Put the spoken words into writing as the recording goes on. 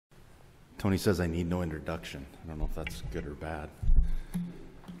Tony says I need no introduction. I don't know if that's good or bad.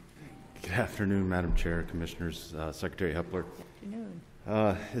 Good afternoon, Madam Chair, Commissioners, Secretary Hepler. Afternoon.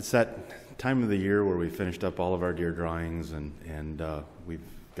 It's that time of the year where we finished up all of our deer drawings, and we've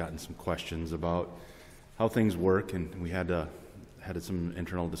gotten some questions about how things work, and we had some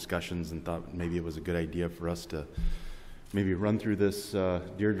internal discussions and thought maybe it was a good idea for us to maybe run through this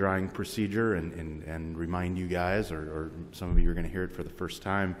deer drawing procedure and remind you guys, or some of you are going to hear it for the first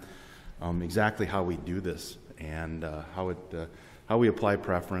time, exactly how we do this and how we apply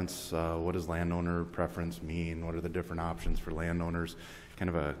preference. What does landowner preference mean? What are the different options for landowners? Kind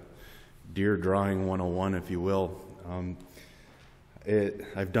of a deer drawing 101, if you will.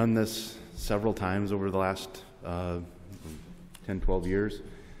 I've done this several times over the last 10, 12 years.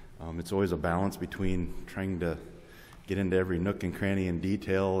 It's always a balance between trying to get into every nook and cranny in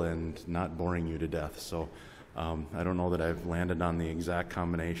detail and not boring you to death. So I don't know that I've landed on the exact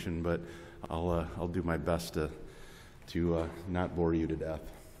combination, but I'll do my best to not bore you to death.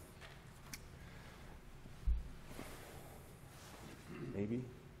 Maybe?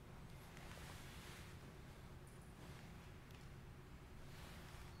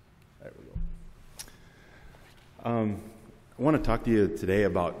 There we go. I want to talk to you today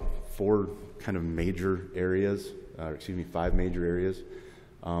about four kind of major areas, five major areas.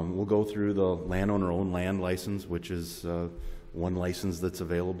 We'll go through the landowner-owned land license, which is one license that's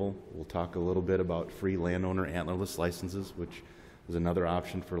available. We'll talk a little bit about free landowner antlerless licenses, which is another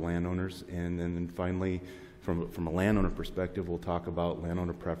option for landowners. And then finally, from a landowner perspective, we'll talk about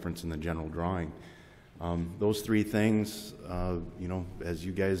landowner preference in the general drawing. Those three things, as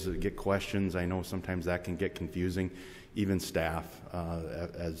you guys get questions, I know sometimes that can get confusing, even staff,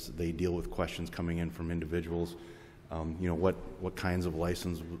 as they deal with questions coming in from individuals. What kinds of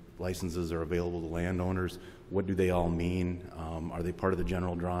licenses are available to landowners? What do they all mean? Are they part of the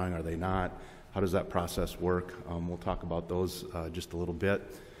general drawing? Are they not? How does that process work? We'll talk about those just a little bit.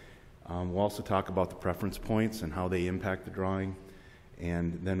 We'll also talk about the preference points and how they impact the drawing.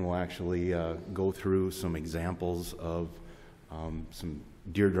 And then we'll actually go through some examples of some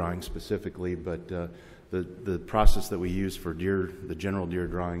deer drawing specifically, but the process that we use for the general deer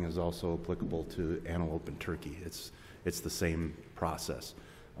drawing is also applicable to antelope and turkey. It's the same process.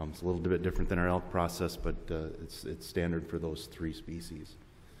 It's a little bit different than our elk process, but it's standard for those three species.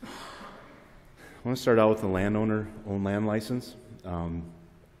 I want to start out with the landowner-owned land license.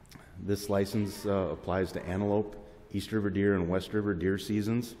 This license applies to antelope, East River deer, and West River deer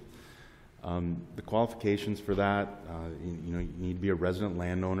seasons. The qualifications for that, you need to be a resident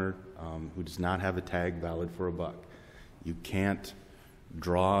landowner who does not have a tag valid for a buck. You can't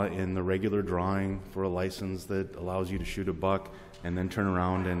draw in the regular drawing for a license that allows you to shoot a buck and then turn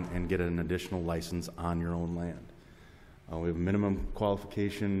around and get an additional license on your own land. We have a minimum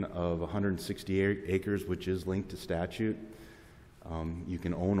qualification of 160 acres, which is linked to statute. You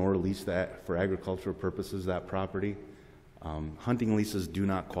can own or lease that for agricultural purposes, that property. Hunting leases do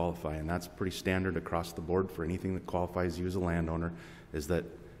not qualify, and that's pretty standard across the board for anything that qualifies you as a landowner, is that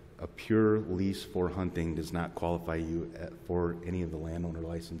a pure lease for hunting does not qualify you for any of the landowner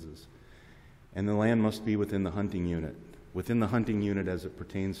licenses. And the land must be within the hunting unit. Within the hunting unit, as it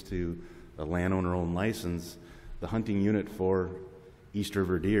pertains to a landowner-owned license, the hunting unit for East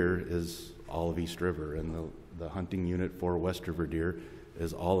River deer is all of East River, and the hunting unit for West River deer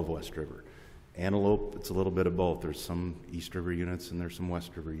is all of West River. Antelope, it's a little bit of both. There's some East River units and there's some West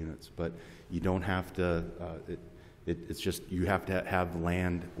River units, but you don't have to, it's just you have to have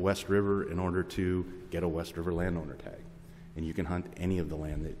land West River in order to get a West River landowner tag. And you can hunt any of the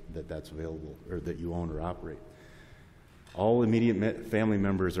land that's available or that you own or operate. All immediate family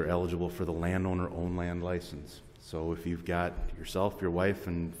members are eligible for the landowner-owned land license. So if you've got yourself, your wife,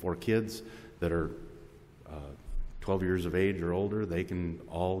 and 4 kids that are 12 years of age or older, they can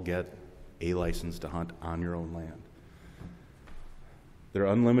all get a license to hunt on your own land. They're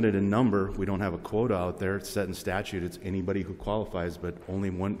unlimited in number. We don't have a quota out there. It's set in statute. It's anybody who qualifies, but only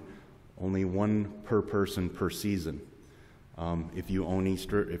one per person per season. If you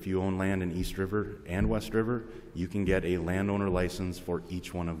own land in East River and West River, you can get a landowner license for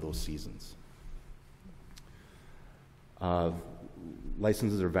each one of those seasons.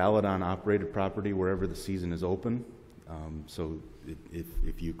 Licenses are valid on operated property wherever the season is open. So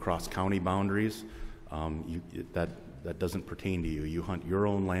if you cross county boundaries, that doesn't pertain to you. You hunt your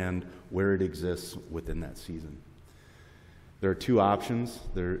own land where it exists within that season. There are 2 options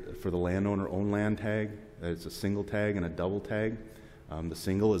for the landowner-owned land tag. It's a single tag and a double tag. The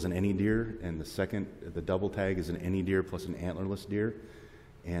single is an any deer, and the double tag is an any deer plus an antlerless deer.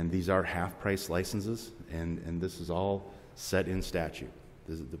 And these are half-price licenses, and this is all set in statute.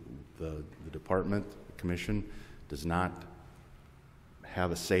 The department, the commission, does not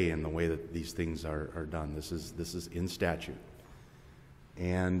have a say in the way that these things are done. This is in statute.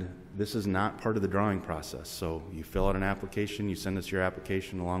 And this is not part of the drawing process. So you fill out an application, you send us your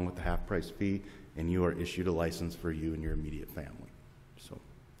application along with the half-price fee, and you are issued a license for you and your immediate family. So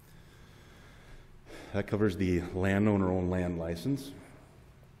that covers the landowner-owned land license.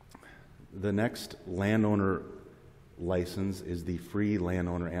 The next landowner license is the free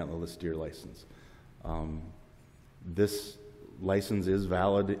landowner antlerless deer license. This license is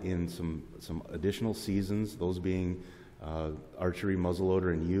valid in some additional seasons, those being archery,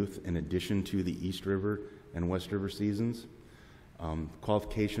 muzzleloader, and youth, in addition to the East River and West River seasons.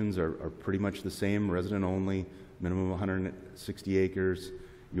 Qualifications are pretty much the same: resident only, minimum 160 acres,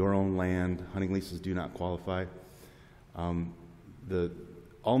 your own land. Hunting leases do not qualify.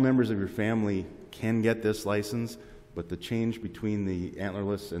 All members of your family can get this license, but the change between the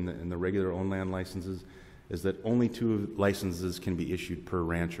antlerless and the regular own land licenses is that only 2 licenses can be issued per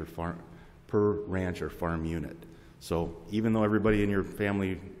ranch or farm unit. So even though everybody in your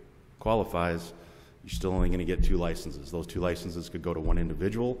family qualifies, you're still only going to get 2 licenses. Those 2 licenses could go to one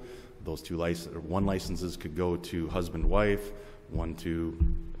individual. One licenses could go to husband-wife, one to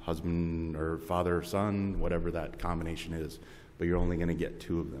husband or father-son, whatever that combination is. But you're only going to get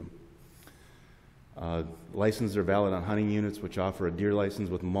 2 of them. Licenses are valid on hunting units which offer a deer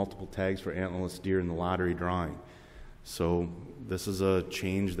license with multiple tags for antlerless deer in the lottery drawing. So this is a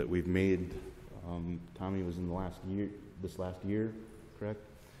change that we've made. Tommy was in this last year, correct?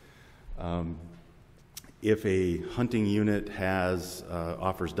 If a hunting unit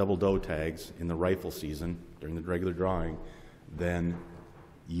offers double doe tags in the rifle season during the regular drawing, then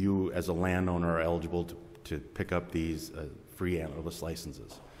you as a landowner are eligible to pick up these free antlerless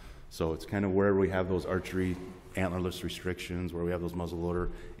licenses. So it's kind of where we have those archery antlerless restrictions, where we have those muzzleloader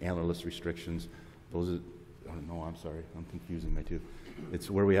antlerless restrictions. I'm sorry, I'm confusing my 2. It's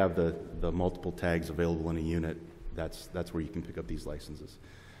where we have the multiple tags available in a unit. That's where you can pick up these licenses.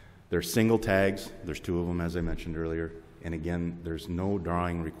 They're single tags. There's 2 of them, as I mentioned earlier. And again, there's no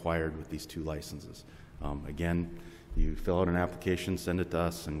drawing required with these 2 licenses. Again, you fill out an application, send it to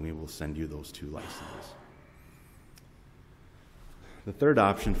us, and we will send you those 2 licenses. The third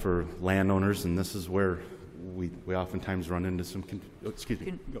option for landowners, and this is where we oftentimes run into some excuse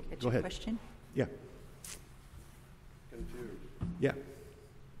me. Go ahead. Question? Yeah. Confused. Yeah.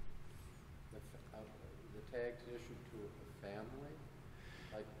 The tags issued to a family,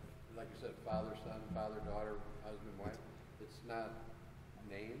 like you said, father, son, father, daughter, husband, wife. It's not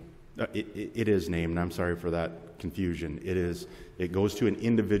named. It is named. I'm sorry for that confusion. It goes to an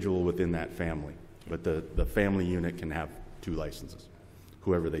individual within that family, but the family unit can have 2 licenses,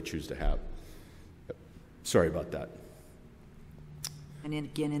 whoever they choose to have. Sorry about that. And then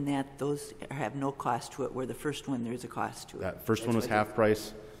again, in that, those have no cost to it, where the first one, there's a cost to it. That first one was half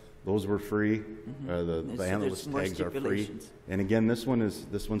price. Those were free. Mm-hmm. The antlerless tags are free. And again, this one's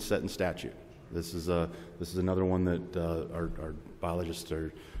set in statute. This is another one that our biologists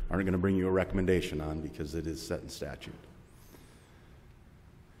aren't going to bring you a recommendation on because it is set in statute.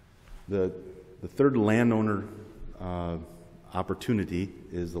 The third landowner opportunity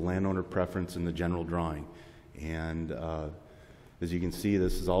is the landowner preference in the general drawing. And as you can see,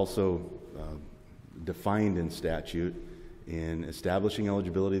 this is also defined in statute. In establishing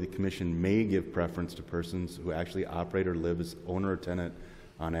eligibility, the Commission may give preference to persons who actually operate or live as owner or tenant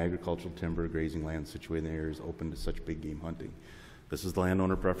on agricultural timber grazing land situated in areas open to such big game hunting. This is the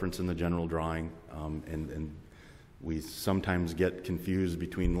landowner preference in the general drawing, and we sometimes get confused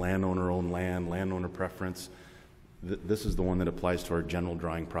between landowner-owned land, landowner preference. This is the one that applies to our general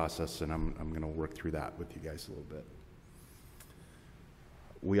drawing process, and I'm going to work through that with you guys a little bit.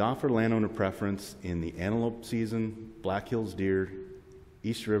 We offer landowner preference in the antelope season, Black Hills deer,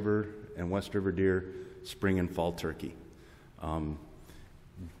 East River and West River deer, spring and fall turkey.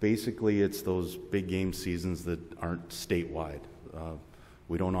 Basically, it's those big game seasons that aren't statewide.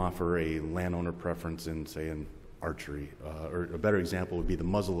 We don't offer a landowner preference in, say, in archery, or a better example would be the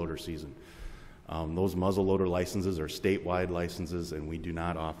muzzleloader season. Those muzzleloader licenses are statewide licenses, and we do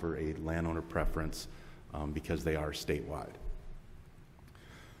not offer a landowner preference because they are statewide.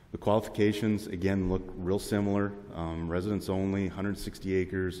 The qualifications, again, look real similar. Residents only, 160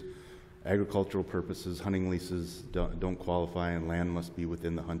 acres, agricultural purposes, hunting leases don't qualify, and land must be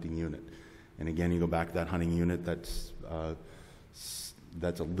within the hunting unit. And again, you go back to that hunting unit, that's a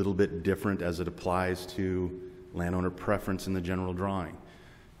little bit different as it applies to landowner preference in the general drawing.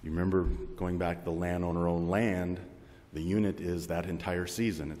 You remember going back to the landowner-owned land, the unit is that entire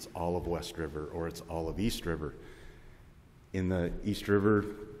season. It's all of West River or it's all of East River. In the East River,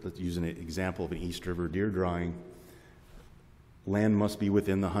 let's use an example of an East River deer drawing, land must be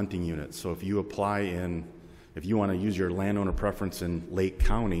within the hunting unit. So if you if you want to use your landowner preference in Lake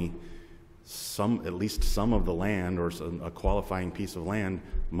County, at least some of the land or a qualifying piece of land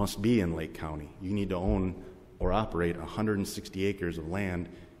must be in Lake County. You need to own or operate 160 acres of land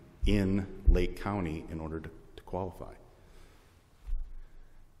in Lake County in order to qualify.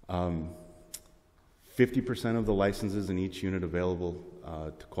 50% of the licenses in each unit available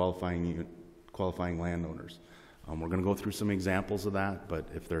to qualifying landowners. We're going to go through some examples of that, but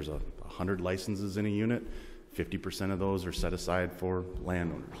if there's 100 licenses in a unit, 50% of those are set aside for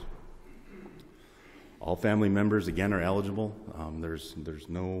landowners. All family members, again, are eligible. There's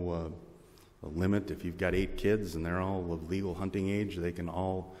no limit. If you've got 8 kids and they're all of legal hunting age, they can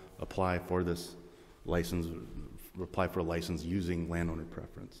all apply for this license, apply for a license using landowner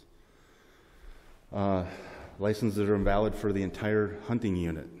preference. Licenses that are invalid for the entire hunting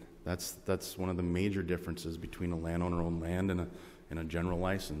unit. That's one of the major differences between a landowner-owned land and a general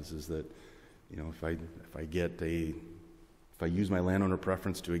license, is that, you know, if I use my landowner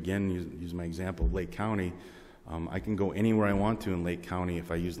preference to, again, use my example of Lake County, I can go anywhere I want to in Lake County.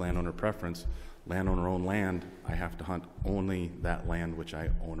 If I use landowner preference, landowner-owned land, I have to hunt only that land which I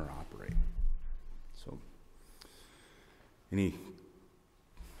own or operate. So, yes,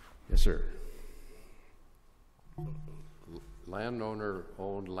 sir.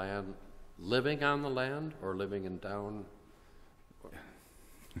 Landowner-owned land, living on the land or living in town?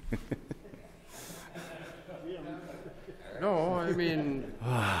 No, I mean...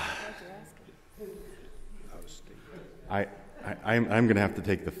 I'm going to have to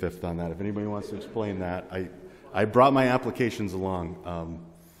take the fifth on that. If anybody wants to explain that, I brought my applications along.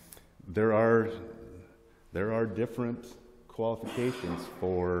 There are different qualifications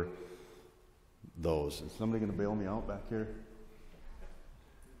for those. Is somebody going to bail me out back here?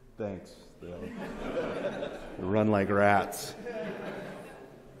 Thanks. They run like rats.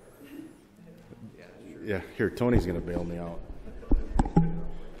 Yeah, here, Tony's going to bail me out.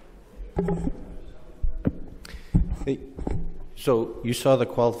 Hey, so you saw the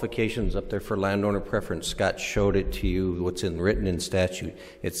qualifications up there for landowner preference. Scott showed it to you, what's written in statute.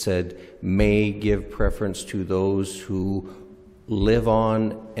 It said, may give preference to those who live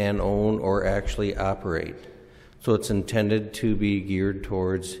on and own or actually operate. So it's intended to be geared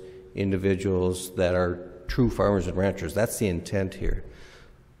towards individuals that are true farmers and ranchers. That's the intent here.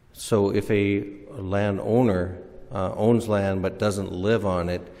 So if a landowner owns land but doesn't live on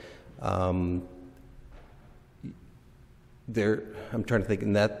it, I'm trying to think,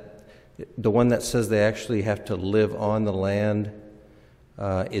 in that the one that says they actually have to live on the land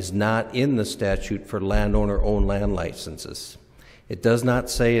is not in the statute for landowner-owned land licenses. It does not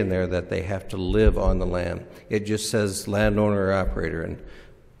say in there that they have to live on the land. It just says landowner or operator, and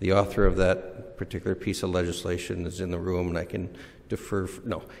the author of that particular piece of legislation is in the room, and I can defer.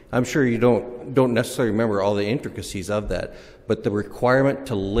 No, I'm sure you don't necessarily remember all the intricacies of that, but the requirement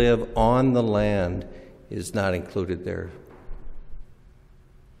to live on the land is not included there.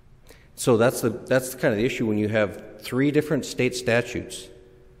 So that's kind of the issue when you have 3 different state statutes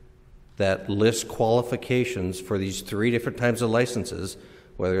that list qualifications for these 3 different types of licenses,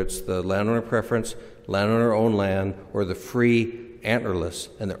 whether it's the landowner preference, landowner-owned land, or the free antlerless,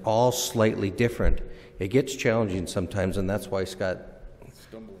 and they're all slightly different. It gets challenging sometimes, and that's why Scott,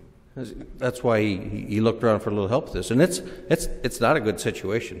 that's why he looked around for a little help with this. And it's not a good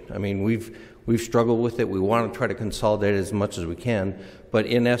situation. I mean, we've struggled with it. We want to try to consolidate it as much as we can, but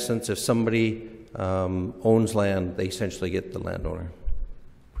in essence, if somebody owns land, they essentially get the landowner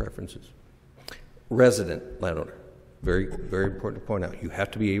preferences. Resident landowner, very, very important to point out. You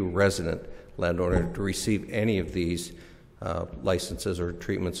have to be a resident landowner to receive any of these licenses or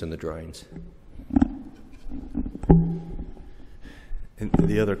treatments in the drawings. And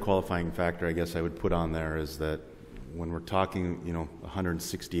the other qualifying factor I guess I would put on there is that when we're talking,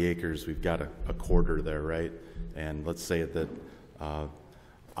 160 acres, we've got a quarter there, right? And let's say that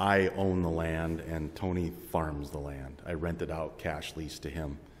I own the land and Tony farms the land. I rent it out, cash lease to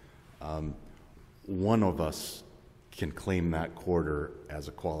him. One of us can claim that quarter as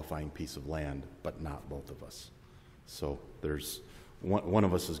a qualifying piece of land, but not both of us. So there's one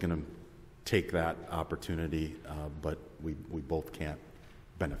of us is going to take that opportunity, but we both can't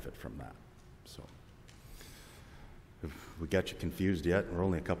benefit from that. So if we got you confused yet, we're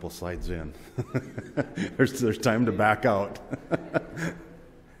only a couple slides in. there's time to back out.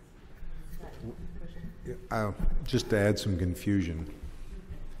 Just to add some confusion,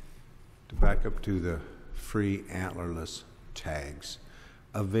 to back up to the free antlerless tags,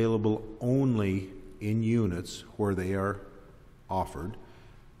 available only in units where they are offered.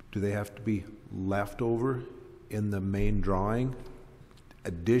 Do they have to be left over in the main drawing?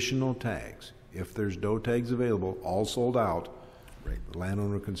 Additional tags. If there's doe tags available, all sold out, Right. the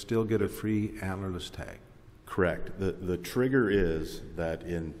landowner can still get a free antlerless tag. Correct. The trigger is that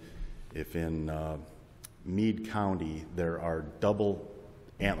if in Meade County there are double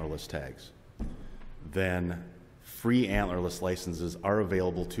antlerless tags, then free antlerless licenses are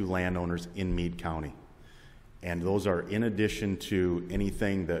available to landowners in Meade County. And those are in addition to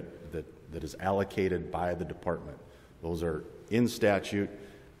anything that is allocated by the department. Those are in statute.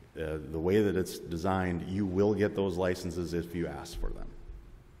 The way that it's designed, you will get those licenses if you ask for them.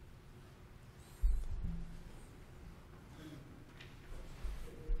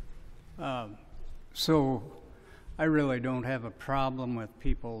 So I really don't have a problem with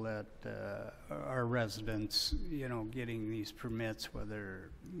people that are residents, you know, getting these permits,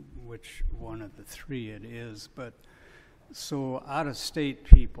 which one of the three it is. But so out-of-state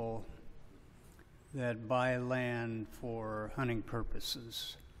people that buy land for hunting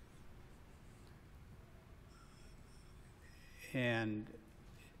purposes, and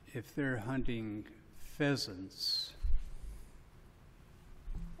if they're hunting pheasants,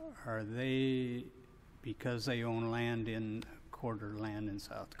 are they, because they own land in quarter land in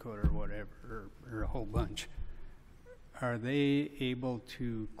South Dakota or whatever, or a whole bunch, are they able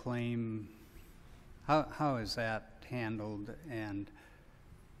to claim, how is that handled? And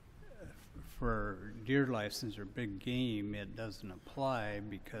for deer license or big game, it doesn't apply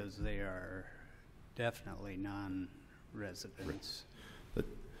because they are definitely non-residents. The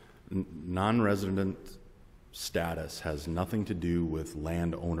non-resident status has nothing to do with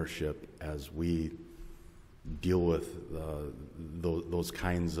land ownership as we deal with those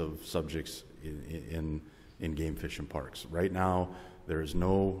kinds of subjects in game fishing parks. Right now, there is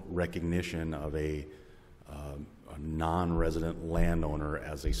no recognition of a non-resident landowner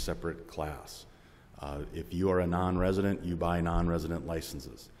as a separate class. If you are a non-resident, you buy non-resident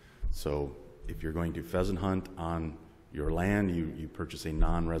licenses. So if you're going to pheasant hunt on your land, you purchase a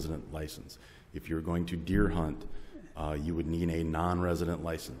non-resident license. If you're going to deer hunt, you would need a non-resident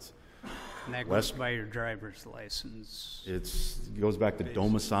license. And that goes by your driver's license. It goes back to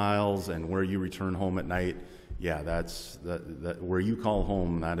domiciles and where you return home at night. Yeah, that's where you call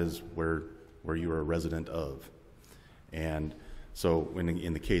home. That is where you are a resident of. And so,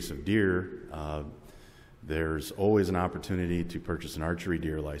 in the case of deer, there's always an opportunity to purchase an archery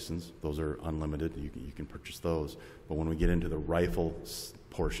deer license. Those are unlimited. You can purchase those. But when we get into the rifle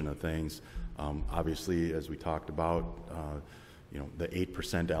portion of things, obviously, as we talked about, the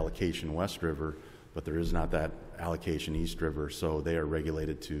 8% allocation West River, but there is not that allocation East River, so they are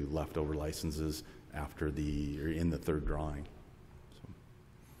regulated to leftover licenses in the third drawing. So.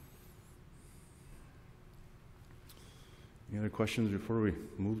 Any other questions before we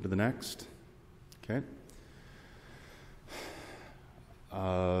move to the next? Okay.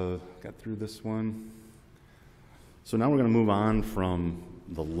 Got through this one. So now we're going to move on from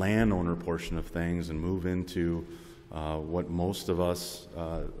the landowner portion of things and move into what most of us,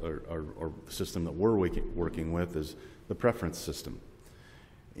 or the system that we're working with, is the preference system.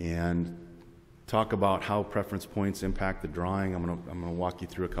 And talk about how preference points impact the drawing. I'm going to walk you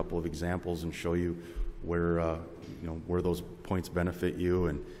through a couple of examples and show you where those points benefit you,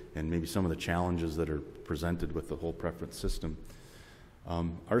 and maybe some of the challenges that are presented with the whole preference system.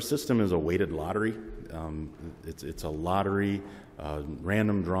 Our system is a weighted lottery. It's a lottery,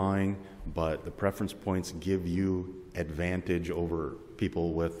 random drawing, but the preference points give you advantage over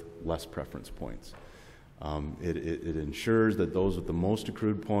people with less preference points. It ensures that those with the most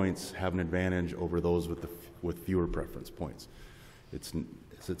accrued points have an advantage over those with fewer preference points.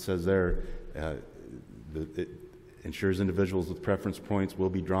 As it says there, it ensures individuals with preference points will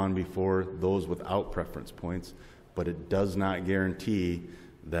be drawn before those without preference points, but it does not guarantee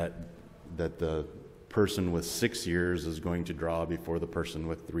that the person with 6 years is going to draw before the person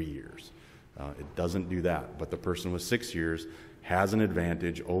with 3 years. It doesn't do that, but the person with 6 years has an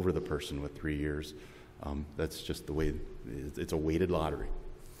advantage over the person with 3 years. That's just the way it's a weighted lottery.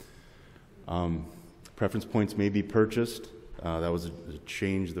 Preference points may be purchased. That was a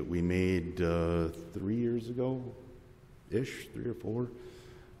change that we made 3 years ago-ish, 3 or 4.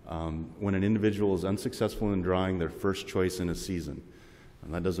 When an individual is unsuccessful in drawing their first choice in a season.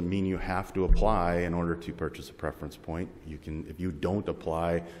 And that doesn't mean you have to apply in order to purchase a preference point. You can, if you don't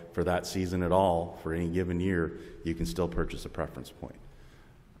apply for that season at all for any given year, you can still purchase a preference point.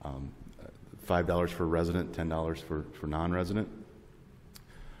 $5 for resident, $10 for non-resident.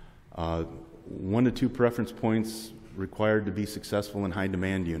 1 to 2 preference points required to be successful in high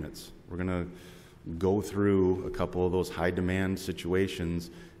demand units. We're going to go through a couple of those high demand situations,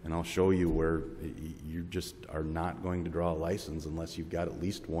 and I'll show you where you just are not going to draw a license unless you've got at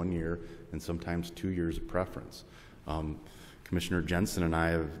least 1 year and sometimes 2 years of preference. Commissioner Jensen and I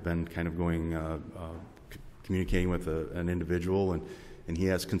have been kind of going, communicating with an individual, and he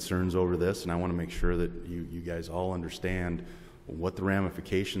has concerns over this, and I want to make sure that you guys all understand what the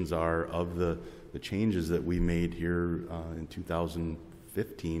ramifications are of the changes that we made here in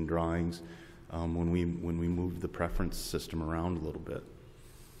 2015 drawings when we moved the preference system around a little bit.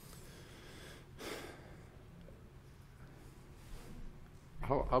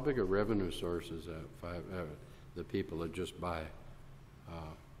 How big a revenue source is that? The people that just buy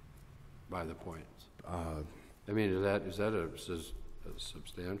the points. I mean, is that a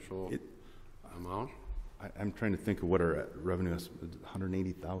substantial amount? I'm trying to think of what our revenue is.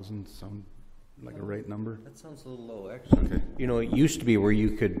 180,000 sound like a right number? That sounds a little low, actually. Okay. You know, it used to be where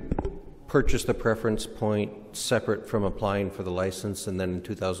you could purchase the preference point separate from applying for the license, and then in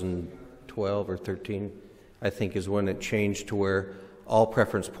 2012 or 13, I think, is when it changed to where all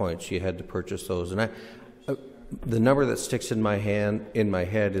preference points you had to purchase those. And the number that sticks in my head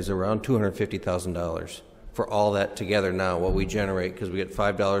is around $250,000 for all that together now, what we generate, because we get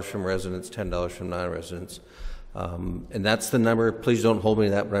 $5 from residents, $10 from non-residents. And that's the number. Please don't hold me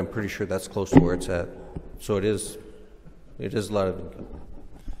to that, but I'm pretty sure that's close to where it's at. So it is a lot of income.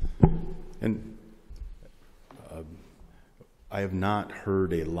 And I have not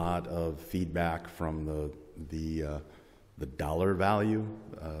heard a lot of feedback from the dollar value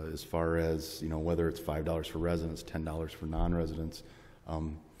as far as, you know, whether it's $5 for residents, $10 for non-residents.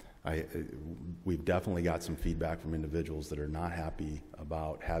 We've definitely got some feedback from individuals that are not happy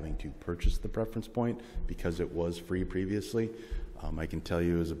about having to purchase the preference point because it was free previously. I can tell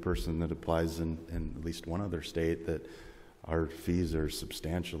you as a person that applies in at least one other state that our fees are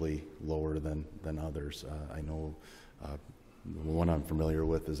substantially lower than others. I know the one I'm familiar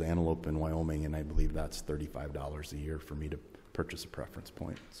with is Antelope in Wyoming, and I believe that's $35 a year for me to purchase a preference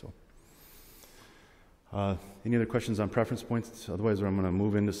point. So, any other questions on preference points? Otherwise, I'm going to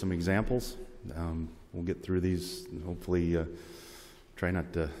move into some examples. We'll get through these and hopefully try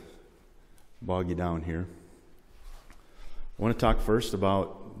not to bog you down here. I want to talk first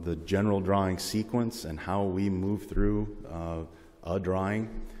about the general drawing sequence and how we move through a drawing.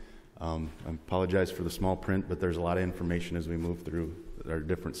 I apologize for the small print, but there's a lot of information as we move through our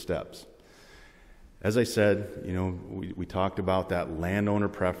different steps. As I said, you know, we talked about that landowner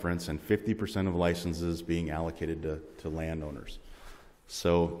preference and 50% of licenses being allocated to landowners.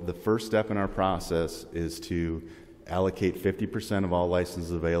 So the first step in our process is to allocate 50% of all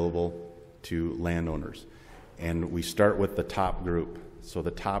licenses available to landowners. And we start with the top group. So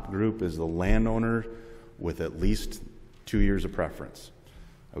the top group is the landowner with at least 2 years of preference.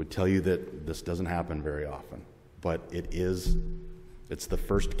 I would tell you that this doesn't happen very often, but it's the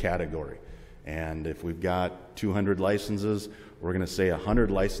first category. And if we've got 200 licenses, we're going to say 100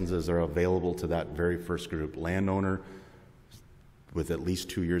 licenses are available to that very first group, landowner with at least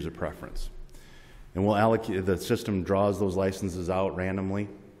 2 years of preference. And we'll allocate, the system draws those licenses out randomly,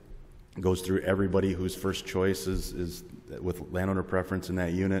 goes through everybody whose first choice is with landowner preference in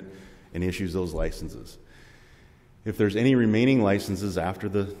that unit, and issues those licenses. If there's any remaining licenses after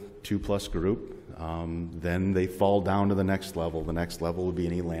the 2+ group, then they fall down to the next level. The next level would be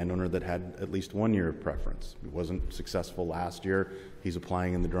any landowner that had at least 1 year of preference. He wasn't successful last year. He's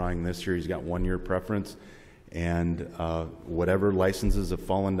applying in the drawing this year. He's got 1 year preference. And whatever licenses have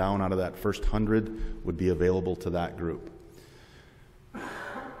fallen down out of that first 100 would be available to that group.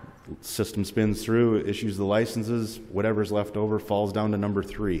 System spins through, issues the licenses, whatever's left over falls down to number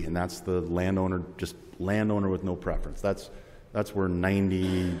 3, and that's the landowner, just landowner with no preference. That's where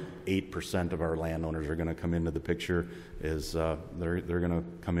 98% of our landowners are going to come into the picture. Is they're going to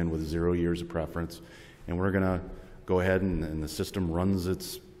come in with 0 years of preference, and we're going to go ahead and the system runs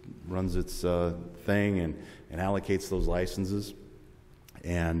its thing and allocates those licenses.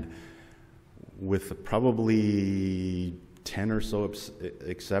 And with probably 10 or so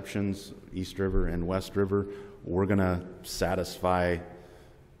exceptions, East River and West River, we're going to satisfy,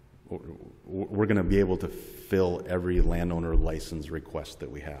 we're going to be able to fill every landowner license request that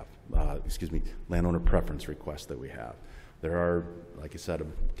we have, landowner preference request that we have. There are, like I said,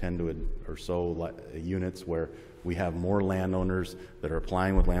 10 or so units where we have more landowners that are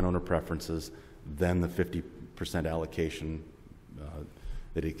applying with landowner preferences than the 50% allocation,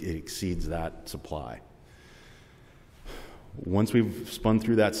 that it exceeds that supply. Once we've spun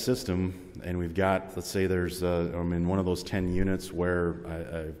through that system and we've got, let's say there's, I'm in one of those 10 units where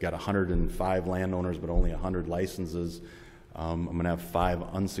I've got 105 landowners but only 100 licenses, I'm going to have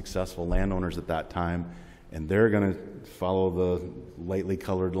 5 unsuccessful landowners at that time, and they're going to follow the lightly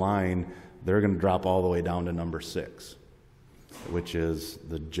colored line. They're going to drop all the way down to number 6, which is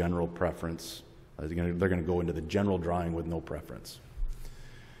the general preference. They're going to go into the general drawing with no preference.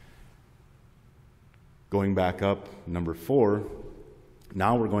 Going back up, number 4,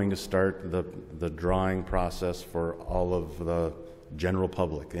 now we're going to start the drawing process for all of the general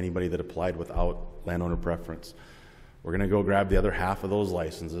public, anybody that applied without landowner preference. We're going to go grab the other half of those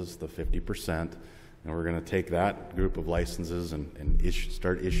licenses, the 50%, and we're going to take that group of licenses and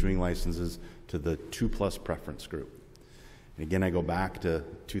start issuing licenses to the 2+ preference group. And again, I go back to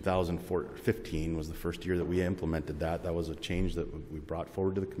 2015 was the first year that we implemented that. That was a change that we brought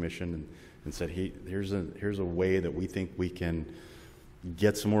forward to the commission and said, hey, here's a way that we think we can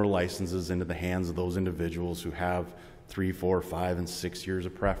get some more licenses into the hands of those individuals who have 3, 4, 5, and 6 years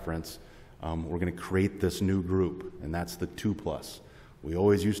of preference. We're going to create this new group, and that's the 2+. We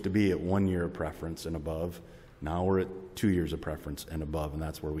always used to be at 1 year of preference and above. Now we're at 2 years of preference and above, and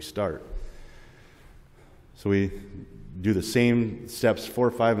that's where we start. So we do the same steps.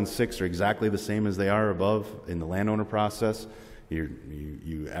 4, 5, and 6 are exactly the same as they are above in the landowner process.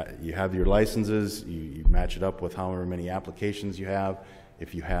 You have your licenses, you match it up with however many applications you have.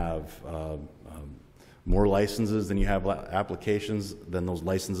 If you have more licenses than you have applications, then those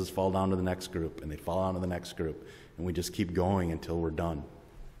licenses fall down to the next group, and they fall down to the next group, and we just keep going until we're done.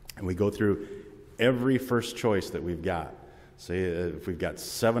 And we go through every first choice that we've got. Say if we've got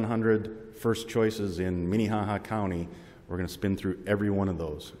 700 first choices in Minnehaha County, we're going to spin through every one of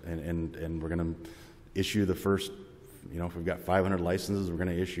those, and we're going to issue the first. If we've got 500 licenses, we're going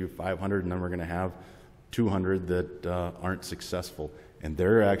to issue 500, and then we're going to have 200 that aren't successful. And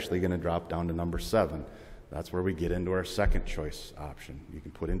they're actually going to drop down to number 7. That's where we get into our second choice option. You can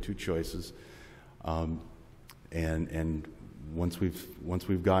put in 2 choices. And once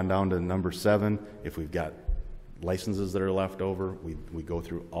we've gone down to number 7, if we've got licenses that are left over, we go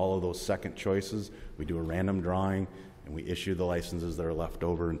through all of those second choices. We do a random drawing, and we issue the licenses that are left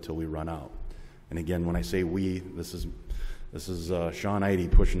over until we run out. And again, when I say we, this is Sean Eide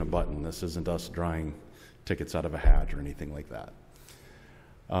pushing a button. This isn't us drawing tickets out of a hat or anything like that.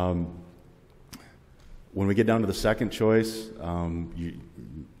 When we get down to the second choice,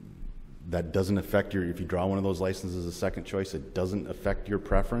 that doesn't affect if you draw one of those licenses as a second choice, it doesn't affect your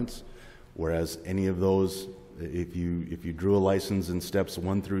preference. Whereas any of those, if you drew a license in steps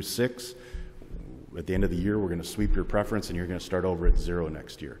 1 through 6, at the end of the year, we're going to sweep your preference and you're going to start over at 0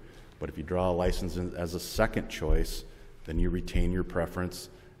 next year. But if you draw a license as a second choice, then you retain your preference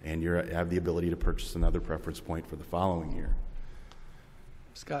and you have the ability to purchase another preference point for the following year.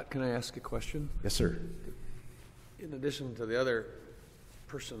 Scott, can I ask a question? Yes, sir. In addition to the other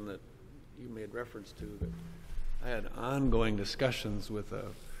person that you made reference to, that I had ongoing discussions with a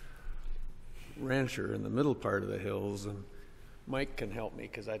rancher in the middle part of the hills, and Mike can help me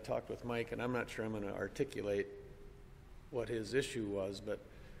because I talked with Mike, and I'm not sure I'm going to articulate what his issue was, but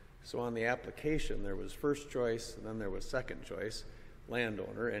so on the application there was first choice and then there was second choice,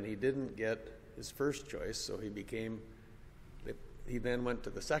 landowner, and he didn't get his first choice, so he then went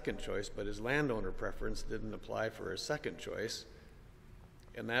to the second choice, but his landowner preference didn't apply for his second choice,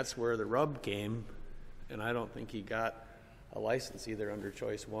 and that's where the rub came, and I don't think he got a license either under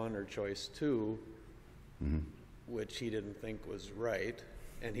choice 1 or choice 2, which he didn't think was right,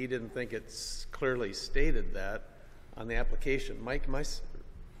 and he didn't think it's clearly stated that on the application. Mike, you got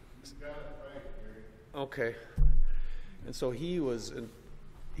it right, Gary. Okay. And so he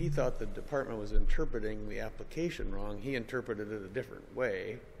thought the department was interpreting the application wrong. He interpreted it a different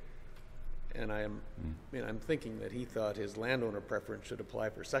way. And I'm thinking that he thought his landowner preference should apply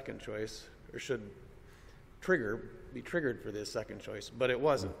for second choice, or should be triggered for this second choice, but it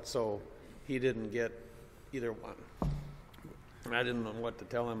wasn't. So he didn't get either one. And I didn't know what to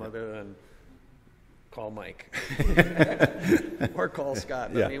tell him other than call Mike or call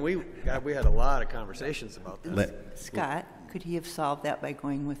Scott. Yeah. I mean, we had a lot of conversations about this. Scott, could he have solved that by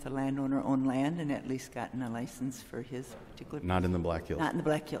going with the landowner-owned land and at least gotten a license for his particular? Not in the Black Hills. Not in the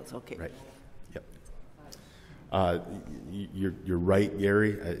Black Hills, okay. Right. Yep. You're right,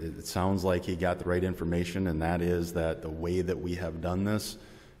 Gary. It sounds like he got the right information, and that is that the way that we have done this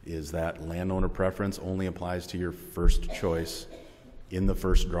is that landowner preference only applies to your first choice in the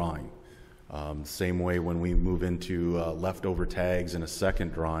first drawing. Same way when we move into leftover tags in a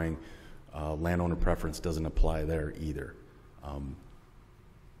second drawing, landowner preference doesn't apply there either.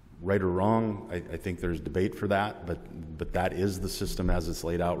 Right or wrong, I think there's debate for that, but that is the system as it's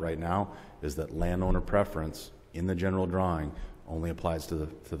laid out right now, is that landowner preference in the general drawing only applies to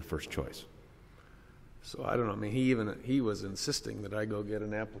the first choice. So I don't know, I mean, he was insisting that I go get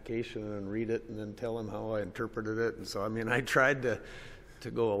an application and read it and then tell him how I interpreted it. And so, I mean, I tried to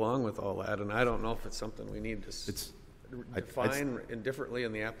go along with all that, and I don't know if it's something we need to define indifferently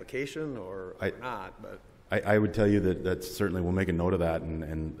in the application or not, but. I would tell you that certainly we'll make a note of that,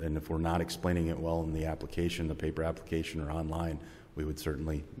 and if we're not explaining it well in the application, the paper application or online, we would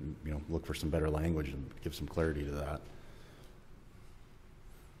certainly, look for some better language and give some clarity to that.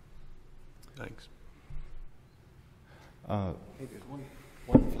 Thanks. Hey, there's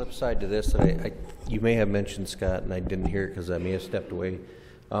one flip side to this that you may have mentioned, Scott, and I didn't hear it because I may have stepped away.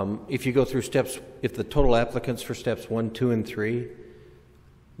 If you go through if the total applicants for steps 1, 2, and 3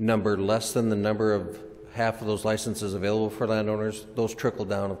 number less than the number of half of those licenses available for landowners, those trickle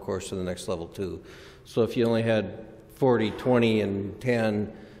down, of course, to the next level too. So if you only had 40, 20, and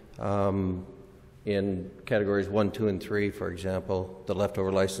 10 in categories 1, 2, and 3, for example, the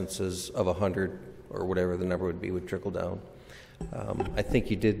leftover licenses of 100 or whatever the number would be would trickle down. I think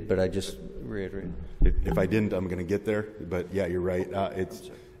you did, but I just reiterated. If I didn't, I'm going to get there. But yeah, you're right.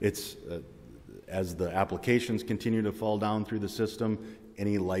 It's as the applications continue to fall down through the system,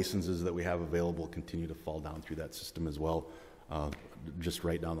 any licenses that we have available continue to fall down through that system as well, just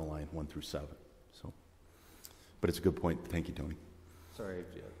right down the line, 1 through 7. So, but it's a good point. Thank you, Tony. Sorry,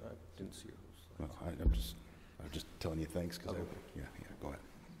 I didn't see your Well, I'm just telling you thanks because yeah, go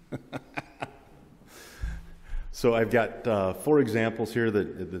ahead. So I've got 4 examples here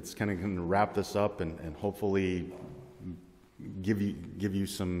that's kind of going to wrap this up and hopefully give you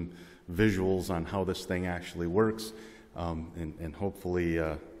some visuals on how this thing actually works, and hopefully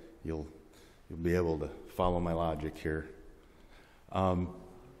you'll be able to follow my logic here. I'm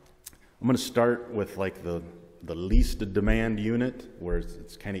going to start with like the least demand unit, where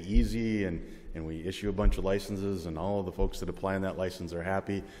it's kind of easy and we issue a bunch of licenses and all of the folks that apply on that license are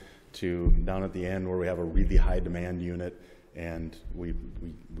happy, to down at the end where we have a really high demand unit and we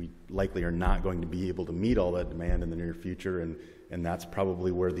likely are not going to be able to meet all that demand in the near future, and that's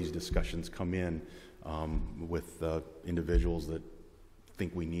probably where these discussions come in with individuals that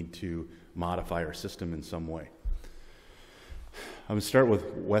think we need to modify our system in some way. I'm going to start with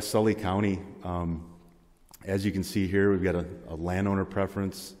West Sully County. As you can see here, we've got a landowner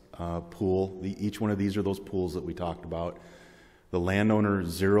preference pool. Each one of these are those pools that we talked about. The landowner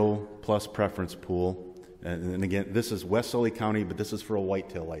 0+ preference pool, and again, this is West Sully County, but this is for a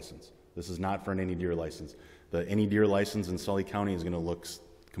whitetail license. This is not for an any deer license. The any deer license in Sully County is going to look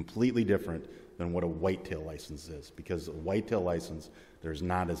completely different than what a whitetail license is, because a whitetail license, there's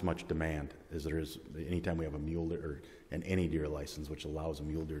not as much demand as there is anytime we have a mule deer or an any deer license, which allows a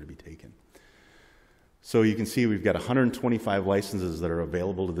mule deer to be taken. So you can see we've got 125 licenses that are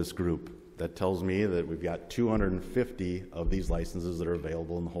available to this group. That tells me that we've got 250 of these licenses that are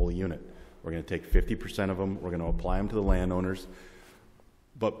available in the whole unit. We're going to take 50% of them, we're going to apply them to the landowners.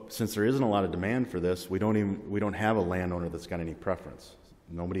 But since there isn't a lot of demand for this, we don't have a landowner that's got any preference.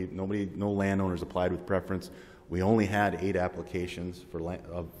 No landowners applied with preference. We only had 8 applications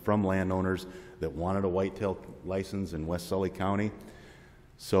from landowners that wanted a whitetail license in West Sully County.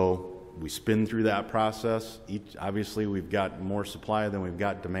 So we spin through that process. Obviously, we've got more supply than we've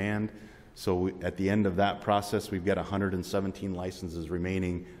got demand. So at the end of that process, we've got 117 licenses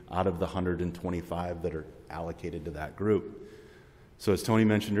remaining out of the 125 that are allocated to that group. So as Tony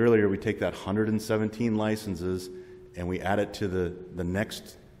mentioned earlier, we take that 117 licenses and we add it to the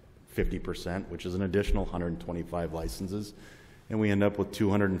next 50%, which is an additional 125 licenses, and we end up with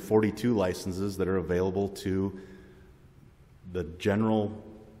 242 licenses that are available to the general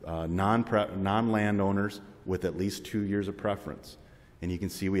non-landowners with at least 2 years of preference. And you can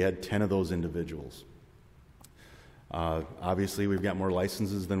see we had 10 of those individuals. Obviously, we've got more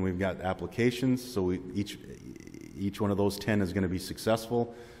licenses than we've got applications, so each one of those 10 is going to be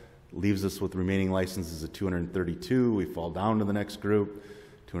successful. Leaves us with remaining licenses of 232. We fall down to the next group,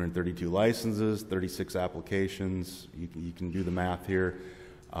 232 licenses, 36 applications. You can do the math here.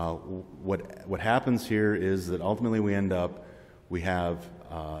 What happens here is that ultimately we have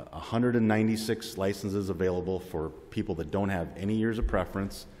 196 licenses available for people that don't have any years of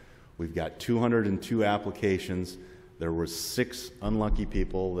preference. We've got 202 applications. There were 6 unlucky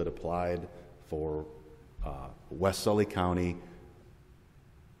people that applied for West Sully County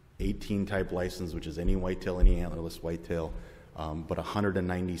 18 type license, which is any whitetail, any antlerless whitetail, but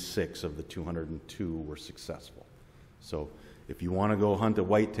 196 of the 202 were successful. So if you want to go hunt a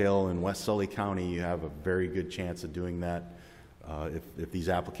whitetail in West Sully County, you have a very good chance of doing that. If these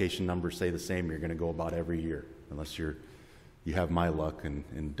application numbers stay the same, you're going to go about every year, unless you have my luck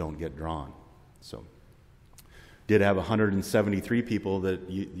and don't get drawn. So did have 173 people that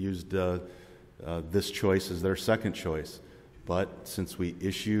used this choice is their second choice. But since we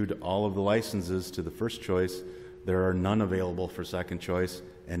issued all of the licenses to the first choice, there are none available for second choice,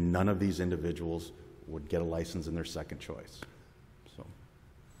 and none of these individuals would get a license in their second choice. So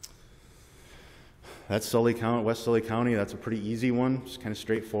that's Sully County, West Sully County. That's a pretty easy one, just kind of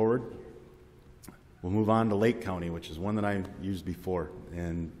straightforward. We'll move on to Lake County, which is one that I used before,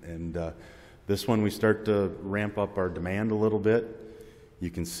 and this one we start to ramp up our demand a little bit. You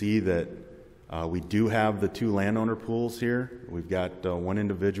can see that we do have the 2 landowner pools here. We've got one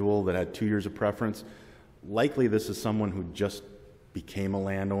individual that had 2 years of preference. Likely this is someone who just became a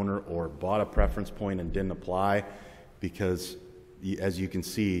landowner or bought a preference point and didn't apply, because as you can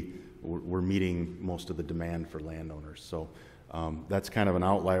see, we're meeting most of the demand for landowners. So that's kind of an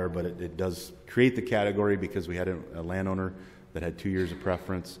outlier, but it does create the category because we had a landowner that had 2 years of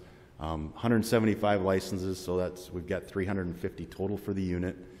preference. 175 licenses, so we've got 350 total for the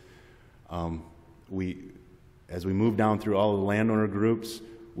unit. As we move down through all of the landowner groups,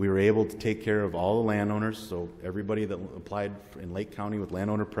 we were able to take care of all the landowners, so everybody that applied in Lake County with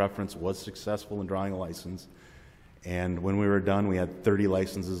landowner preference was successful in drawing a license. And when we were done, we had 30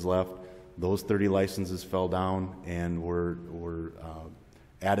 licenses left. Those 30 licenses fell down and were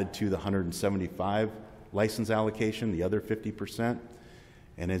added to the 175 license allocation, the other 50%.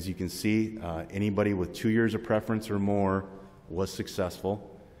 And as you can see, anybody with 2 years of preference or more was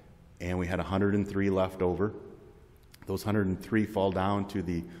successful, and we had 103 left over. Those 103 fall down to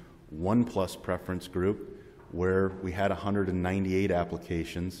the 1+ preference group, where we had 198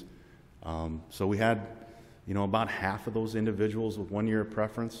 applications. So we had, about half of those individuals with 1 year of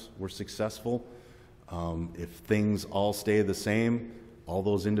preference were successful. If things all stay the same, all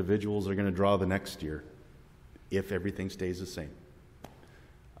those individuals are going to draw the next year, if everything stays the same.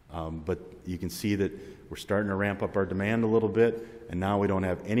 But you can see that we're starting to ramp up our demand a little bit, and now we don't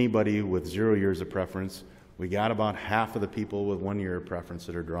have anybody with 0 years of preference. We got about half of the people with 1 year of preference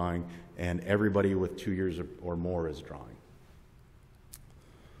that are drawing, and everybody with 2 years or more is drawing.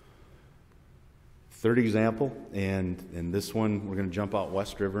 Third example, and this one we're going to jump out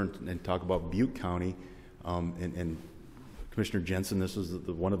West River and talk about Butte County. And Commissioner Jensen, this is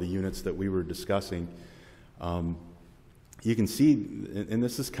one of the units that we were discussing. You can see, and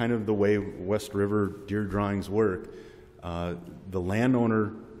this is kind of the way West River deer drawings work, the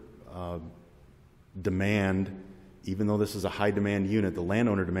landowner demand, even though this is a high demand unit, the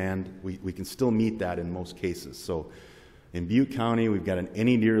landowner demand, we can still meet that in most cases. So in Butte County, we've got an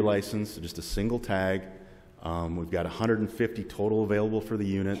any deer license, just a single tag. We've got 150 total available for the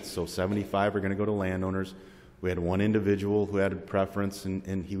unit, so 75 are going to go to landowners. We had one individual who had a preference,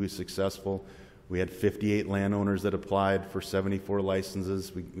 and he was successful. We had 58 landowners that applied for 74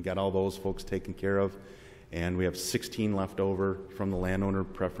 licenses. We got all those folks taken care of. And we have 16 left over from the landowner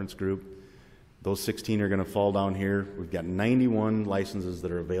preference group. Those 16 are going to fall down here. We've got 91 licenses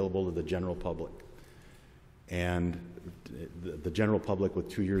that are available to the general public. And the general public with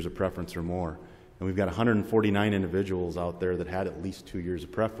 2 years of preference or more. And we've got 149 individuals out there that had at least 2 years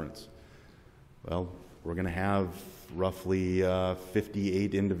of preference. Well, we're going to have roughly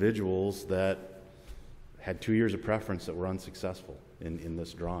 58 individuals that had 2 years of preference that were unsuccessful in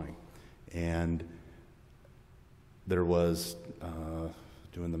this drawing. And there was,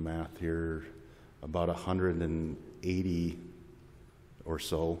 doing the math here, about 180 or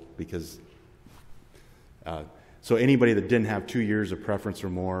so, because so anybody that didn't have 2 years of preference or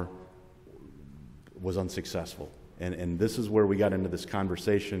more was unsuccessful. And this is where we got into this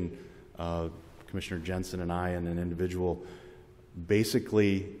conversation, Commissioner Jensen and I and an individual.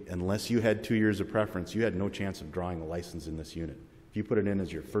 Basically, unless you had 2 years of preference, you had no chance of drawing a license in this unit. If you put it in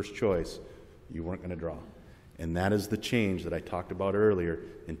as your first choice, you weren't going to draw. And that is the change that I talked about earlier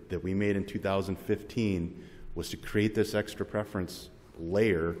and that we made in 2015, was to create this extra preference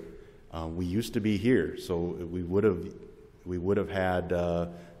layer. We used to be here, so we would have had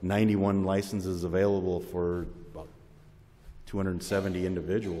 91 licenses available for about 270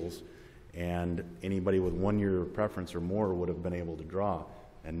 individuals, and anybody with 1 year of preference or more would have been able to draw.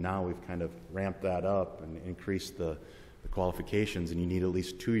 And now we've kind of ramped that up and increased the qualifications, and you need at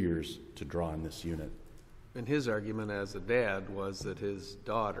least 2 years to draw in this unit. And his argument as a dad was that his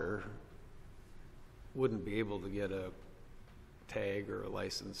daughter wouldn't be able to get a tag or a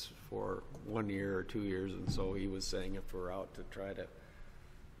license for 1 year or 2 years, and so he was saying if we're out to try to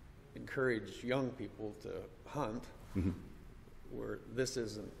encourage young people to hunt, where this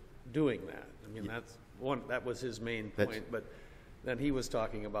isn't doing that. I mean, that was his main point, but then he was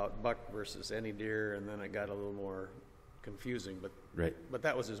talking about buck versus any deer, and then it got a little more confusing, but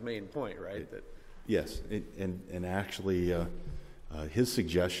that was his main point, right? Yes, and actually, His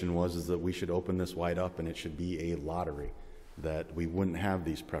suggestion was that we should open this wide up and it should be a lottery, that we wouldn't have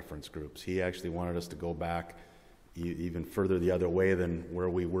these preference groups. He actually wanted us to go back even further the other way than where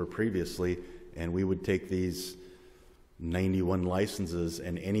we were previously, and we would take these 91 licenses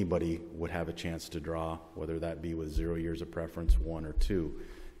and anybody would have a chance to draw, whether that be with 0 years of preference, 1 or 2.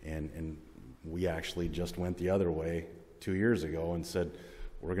 And we actually just went the other way 2 years ago and said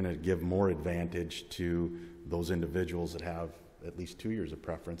we're going to give more advantage to those individuals that have at least 2 years of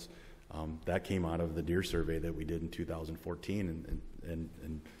preference. That came out of the deer survey that we did in 2014,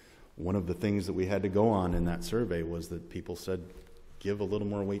 and one of the things that we had to go on in that survey was that people said give a little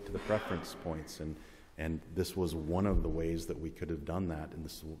more weight to the preference points, and this was one of the ways that we could have done that, and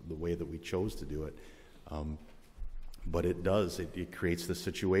this is the way that we chose to do it. But it creates this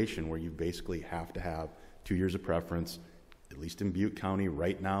situation where you basically have to have 2 years of preference, at least in Butte County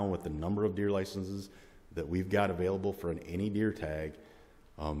right now with the number of deer licenses that we've got available for any deer tag.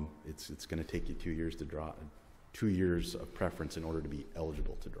 It's going to take you 2 years to draw, 2 years of preference in order to be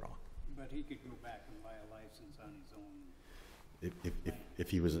eligible to draw. But he could go back and buy a license on his own. If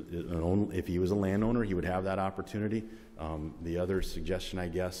he was a landowner, he would have that opportunity. The other suggestion, I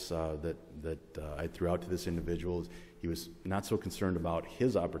guess, that I threw out to this individual is he was not so concerned about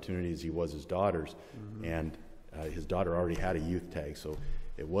his opportunity as he was his daughter's, and his daughter already had a youth tag, so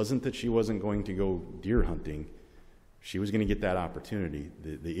it wasn't that she wasn't going to go deer hunting. She was going to get that opportunity.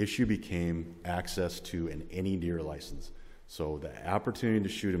 The issue became access to any deer license. So the opportunity to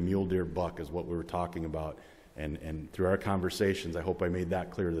shoot a mule deer buck is what we were talking about. And through our conversations, I hope I made that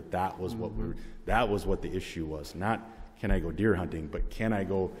clear that was what the issue was. Not can I go deer hunting, but can I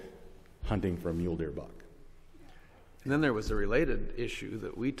go hunting for a mule deer buck? And then there was a related issue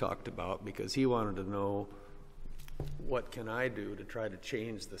that we talked about because he wanted to know what can I do to try to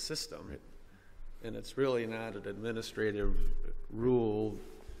change the system. Right. And it's really not an administrative rule,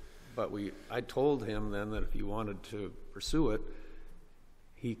 but I told him then that if he wanted to pursue it,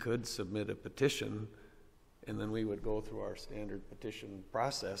 he could submit a petition, and then we would go through our standard petition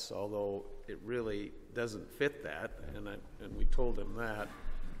process, although it really doesn't fit that, and we told him that.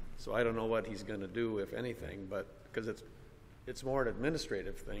 So I don't know what he's going to do, if anything, but because it's more an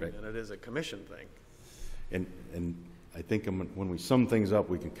administrative thing right. than it is a commission thing. And I think when we sum things up,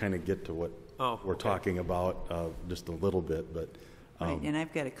 we can kind of get to what we're talking about just a little bit. But right, and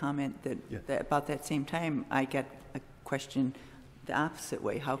I've got a comment that about that same time, I get a question the opposite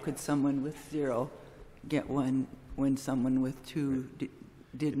way. How could someone with 0 get one when someone with 2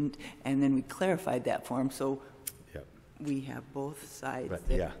 didn't? And then we clarified that for him, so we have both sides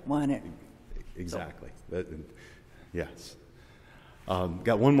that want it. Exactly. So. Yes.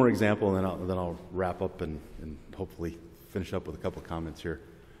 Got one more example, and then I'll wrap up and hopefully finish up with a couple of comments here.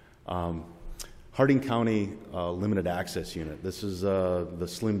 Harding County Limited Access Unit. This is the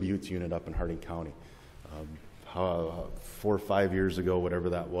Slim Buttes unit up in Harding County. 4 or 5 years ago, whatever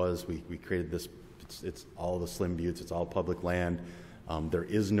that was, we created this. It's all the Slim Buttes. It's all public land. There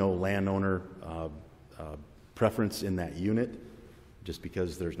is no landowner preference in that unit, just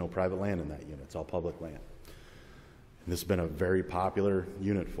because there's no private land in that unit. It's all public land. And this has been a very popular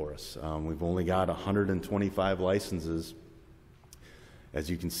unit for us. We've only got 125 licenses. As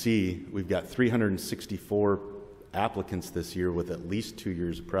you can see, we've got 364 applicants this year with at least 2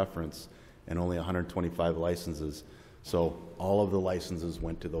 years of preference and only 125 licenses. So all of the licenses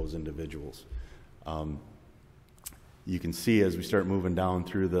went to those individuals. You can see as we start moving down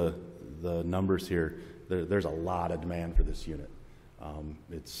through the numbers here, there's a lot of demand for this unit.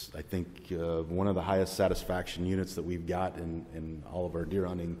 It's, I think, one of the highest satisfaction units that we've got in all of our deer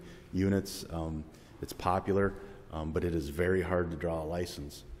hunting units. It's popular, but it is very hard to draw a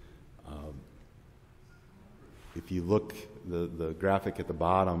license. If you look, the graphic at the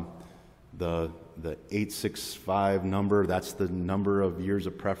bottom, the 865 number, that's the number of years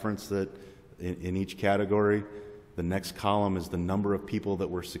of preference that in each category. The next column is the number of people that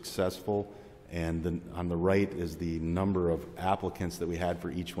were successful, and on the right is the number of applicants that we had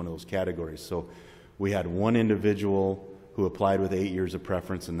for each one of those categories. So we had one individual who applied with 8 years of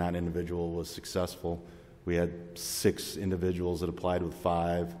preference, and that individual was successful. We had 6 individuals that applied with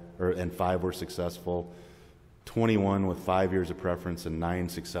 5, and 5 were successful. 21 with 5 years of preference and 9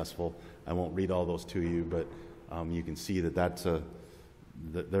 successful. I won't read all those to you, but you can see that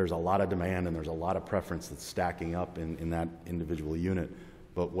there's a lot of demand and there's a lot of preference that's stacking up in that individual unit.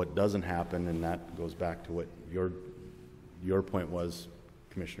 But what doesn't happen, and that goes back to what your point was,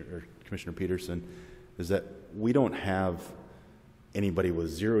 Commissioner Peterson, is that we don't have anybody with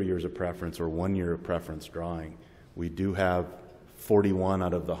 0 years of preference or 1 year of preference drawing. We do have 41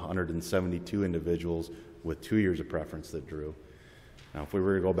 out of the 172 individuals with 2 years of preference that drew. Now, if we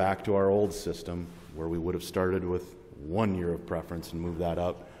were to go back to our old system, where we would have started with 1 year of preference and moved that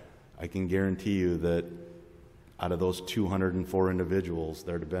up, I can guarantee you that out of those 204 individuals,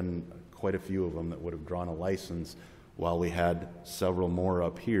 there'd have been quite a few of them that would have drawn a license, while we had several more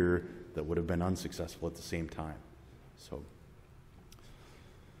up here that would have been unsuccessful at the same time. So,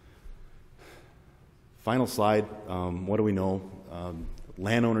 final slide. What do we know?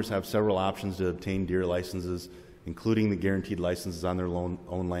 Landowners have several options to obtain deer licenses, including the guaranteed licenses on their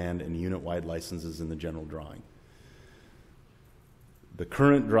own land and unit-wide licenses in the general drawing. The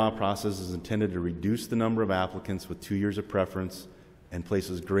current draw process is intended to reduce the number of applicants with 2 years of preference and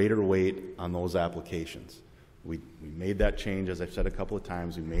places greater weight on those applications. We made that change, as I've said a couple of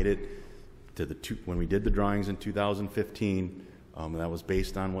times. We made it to when we did the drawings in 2015. That was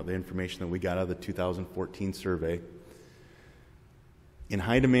based on the information that we got out of the 2014 survey. In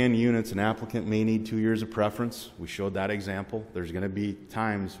high demand units, an applicant may need 2 years of preference. We showed that example. There's going to be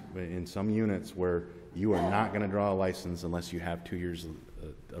times in some units where you are not going to draw a license unless you have 2 years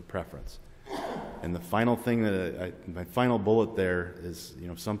of preference. And the final thing my final bullet there is,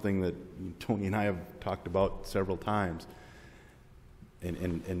 something that Tony and I have talked about several times,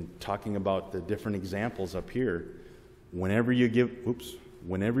 and talking about the different examples up here. Whenever you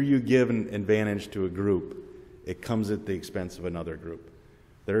give an advantage to a group, it comes at the expense of another group.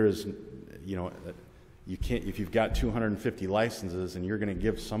 There is, you can't, if you've got 250 licenses and you're going to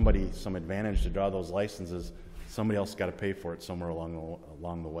give somebody some advantage to draw those licenses, somebody else got to pay for it somewhere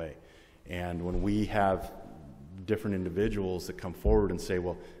along the way. And when we have different individuals that come forward and say,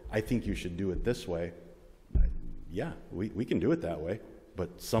 well, I think you should do it this way, yeah, we can do it that way,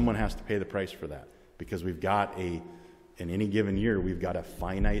 but someone has to pay the price for that, because we've got in any given year, we've got a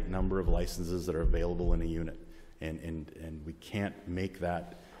finite number of licenses that are available in a unit. And we can't make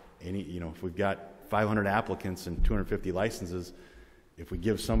that if we've got 500 applicants and 250 licenses, if we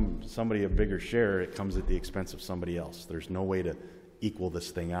give somebody a bigger share, it comes at the expense of somebody else. There's no way to equal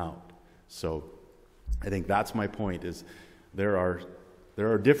this thing out. So I think that's my point, is there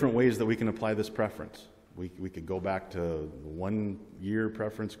are different ways that we can apply this preference. We could go back to 1 year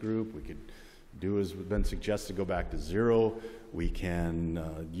preference group. We could do as has been suggested, go back to 0. We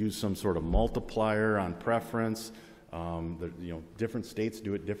can use some sort of multiplier on preference. Different states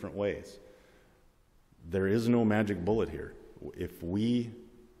do it different ways. There is no magic bullet here. If we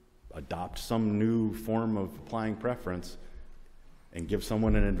adopt some new form of applying preference and give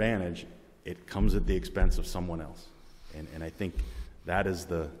someone an advantage, it comes at the expense of someone else. And I think that is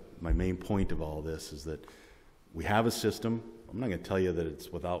my main point of all this, is that we have a system. I'm not going to tell you that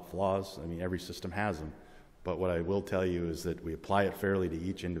it's without flaws. I mean, every system has them. But what I will tell you is that we apply it fairly to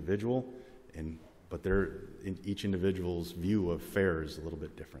each individual, but each individual's view of fair is a little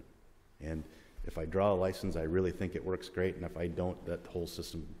bit different. And if I draw a license, I really think it works great, and if I don't, that whole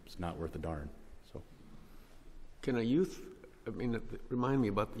system is not worth a darn. So, remind me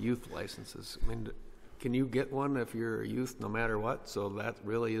about the youth licenses. Can you get one if you're a youth no matter what, so that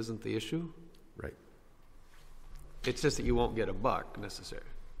really isn't the issue? Right. It's just that you won't get a buck necessarily.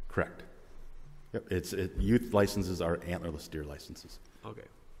 Correct. Yep. Youth licenses are antlerless deer licenses. Okay.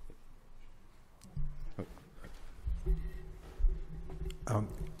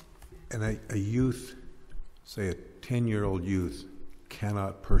 And a youth, say a 10-year-old youth,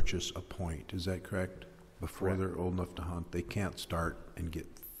 cannot purchase a point. Is that correct? Before they're old enough to hunt, they can't start and get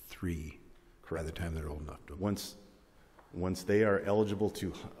 3 by the time they're old enough to. Once they are eligible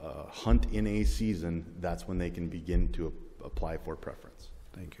to hunt in a season, that's when they can begin to apply for preference.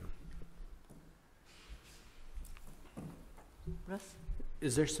 Thank you. Russ?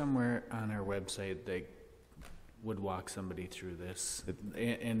 Is there somewhere on our website that would walk somebody through this?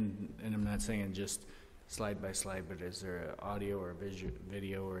 And I'm not saying just slide by slide, but is there an audio or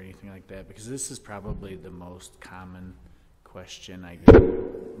video or anything like that? Because this is probably the most common question I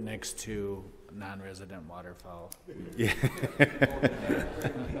get, next to non-resident waterfowl. Yeah.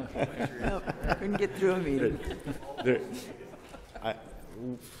 Nope, couldn't get through a meeting.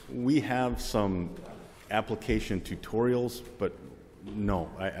 We have some application tutorials, but no,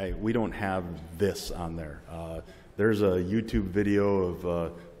 we don't have this on there. There's a YouTube video of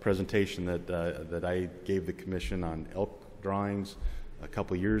a presentation that I gave the commission on elk drawings a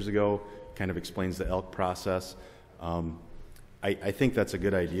couple years ago. Kind of explains the elk process. I think that's a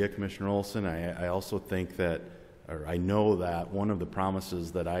good idea, Commissioner Olson. I also think that, or I know that one of the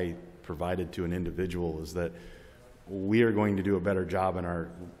promises that I provided to an individual is that we are going to do a better job in our,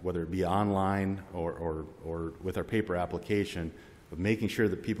 whether it be online or with our paper application, of making sure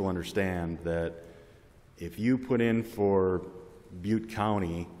that people understand that if you put in for Butte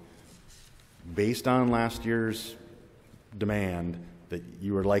County, based on last year's demand, that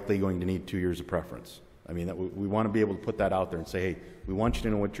you are likely going to need 2 years of preference. I mean, that we want to be able to put that out there and say, hey, we want you to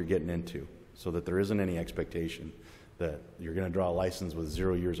know what you're getting into, so that there isn't any expectation that you're going to draw a license with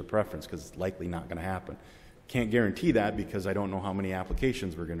 0 years of preference, because it's likely not going to happen. Can't guarantee that because I don't know how many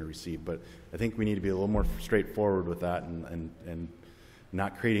applications we're going to receive, but I think we need to be a little more straightforward with that and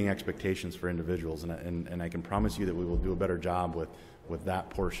not creating expectations for individuals. And I can promise you that we will do a better job with that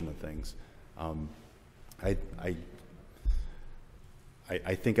portion of things.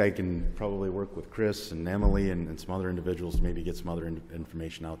 I think I can probably work with Chris and Emily and some other individuals to maybe get some other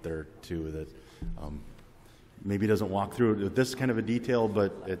information out there too that maybe doesn't walk through it with this kind of a detail,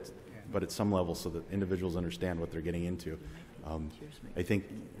 but at some level, so that individuals understand what they're getting into. I think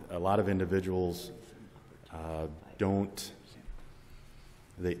a lot of individuals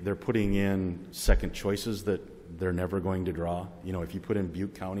they're putting in second choices that they're never going to draw. You know, if you put in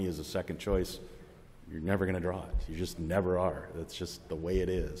Butte County as a second choice, you're never going to draw it. You just never are. That's just the way it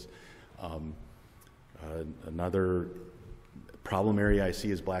is. Another problem area I see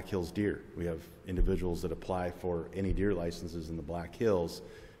is Black Hills deer. We have individuals that apply for any deer licenses in the Black Hills,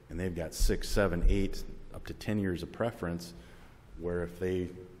 and they've got 6, 7, 8, up to 10 years of preference, where if they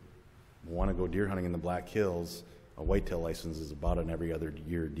want to go deer hunting in the Black Hills, a whitetail license is about an every other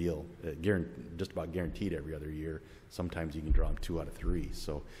year deal, just about guaranteed every other year. Sometimes you can draw them 2 out of 3.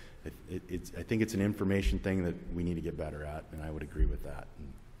 So I think it's an information thing that we need to get better at, and I would agree with that.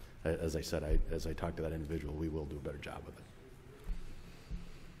 And as I said, as I talk to that individual, we will do a better job with it.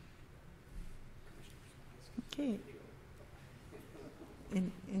 Okay.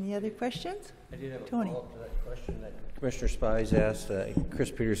 Any other questions? I did have a Tony. follow-up to that question that Commissioner Spies asked.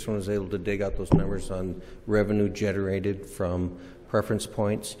 Chris Peterson was able to dig out those numbers on revenue generated from preference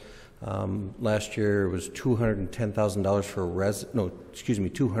points. Last year it was $210,000 for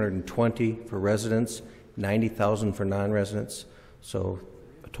 $220 for residents, $90,000 for non-residents. So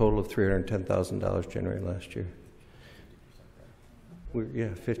a total of $310,000 generated last year.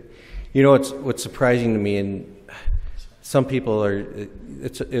 You know, what's surprising to me, and some people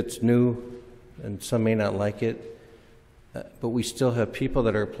it's new, and some may not like it, but we still have people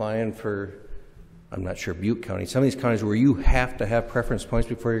that are applying for, I'm not sure, Butte County, some of these counties where you have to have preference points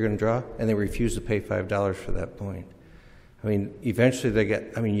before you're going to draw, and they refuse to pay $5 for that point. I mean, eventually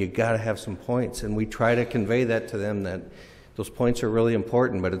you got to have some points, and we try to convey that to them, that those points are really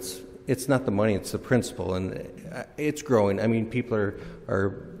important, but it's not the money, it's the principle, and it's growing. I mean, people are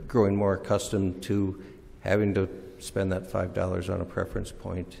growing more accustomed to having to spend that $5 on a preference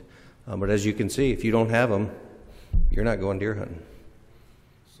point. But as you can see, if you don't have them, you're not going deer hunting.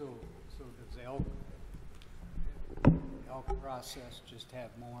 So does the elk process just have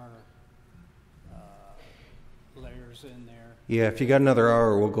more layers in there? Yeah, if you got another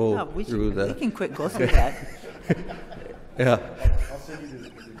hour, we'll go through that. We can quick go through that. Yeah. I'll send you the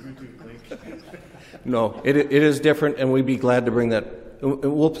YouTube link. No, it is different, and we'd be glad to bring that.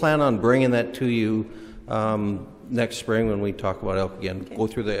 We'll plan on bringing that to you next spring when we talk about elk again. Okay. Go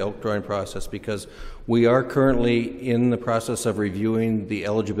through the elk drawing process, because we are currently in the process of reviewing the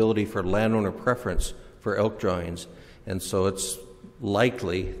eligibility for landowner preference for elk drawings, and so it's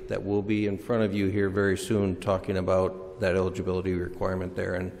likely that we'll be in front of you here very soon talking about that eligibility requirement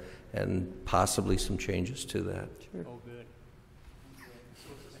there and possibly some changes to that. Sure. Oh, good.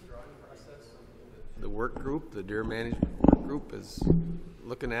 The work group, the deer management work group, is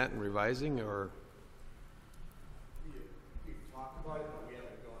looking at and revising, or? We've talked about it, but we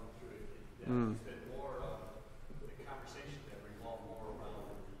haven't gone through it in depth. It's been more the conversations that revolve more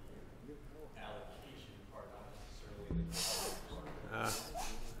around the allocation part, not necessarily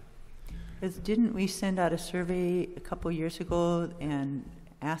the Didn't we send out a survey a couple years ago and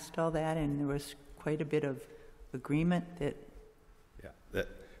asked all that, and there was quite a bit of agreement that? Yeah,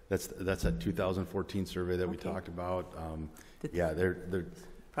 that's that 2014 survey that we talked about. Their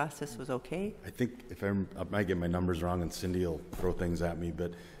process was okay. I think I might get my numbers wrong, and Cindy will throw things at me,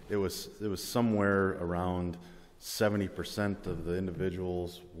 but it was somewhere around 70% of the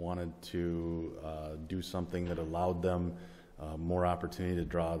individuals wanted to do something that allowed them more opportunity to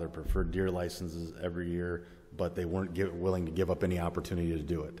draw their preferred deer licenses every year, but they weren't willing to give up any opportunity to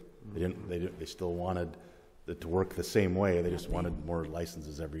do it. They still wanted it to work the same way. They just wanted more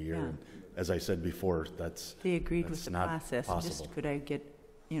licenses every year. Yeah. And as I said before, they agreed with the not process. possible. Just could I get,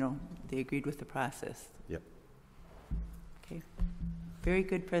 they agreed with the process. Yep. Okay. Very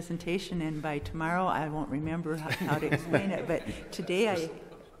good presentation, and by tomorrow I won't remember how to explain it, but today I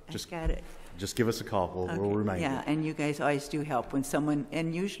got it. Just give us a call. We'll remind you. Yeah, and you guys always do help when someone,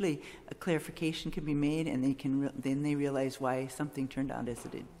 and usually a clarification can be made, and then they realize why something turned out as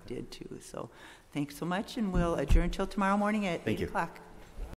it did too. So Thanks so much, and we'll adjourn till tomorrow morning at Thank 8 you. o'clock.